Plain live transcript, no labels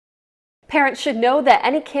Parents should know that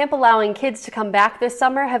any camp allowing kids to come back this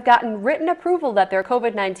summer have gotten written approval that their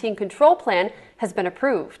COVID-19 control plan has been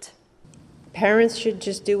approved. Parents should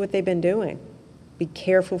just do what they've been doing. Be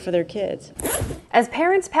careful for their kids. As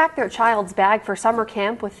parents pack their child's bag for summer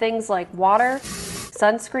camp with things like water,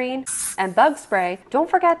 sunscreen, and bug spray, don't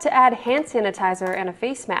forget to add hand sanitizer and a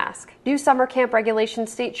face mask. New summer camp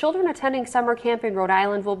regulations state children attending summer camp in Rhode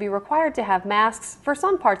Island will be required to have masks for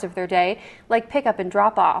some parts of their day, like pickup and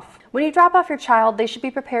drop-off. When you drop off your child, they should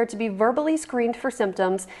be prepared to be verbally screened for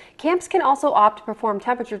symptoms. Camps can also opt to perform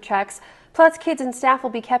temperature checks. Plus, kids and staff will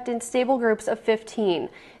be kept in stable groups of 15.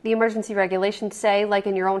 The emergency regulations say, like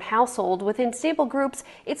in your own household, within stable groups,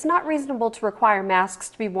 it's not reasonable to require masks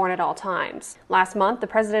to be worn at all times. Last month, the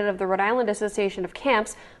president of the Rhode Island Association of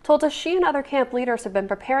Camps told us she and other camp leaders have been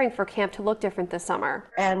preparing for camp to look different this summer.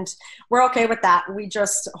 And we're okay with that. We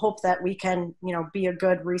just hope that we can, be a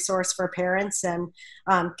good resource for parents and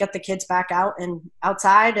get the kids back out and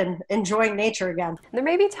outside and enjoying nature again. There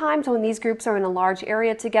may be times when these groups are in a large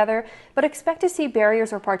area together, but expect to see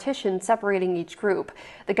barriers or partitions separating each group.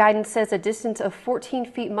 The guidance says a distance of 14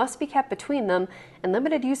 feet must be kept between them, and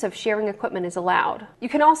limited use of sharing equipment is allowed. You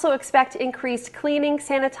can also expect increased cleaning,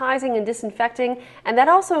 sanitizing, and disinfecting, and that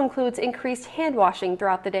also includes increased hand washing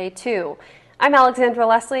throughout the day, too. I'm Alexandra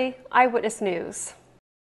Leslie, Eyewitness News.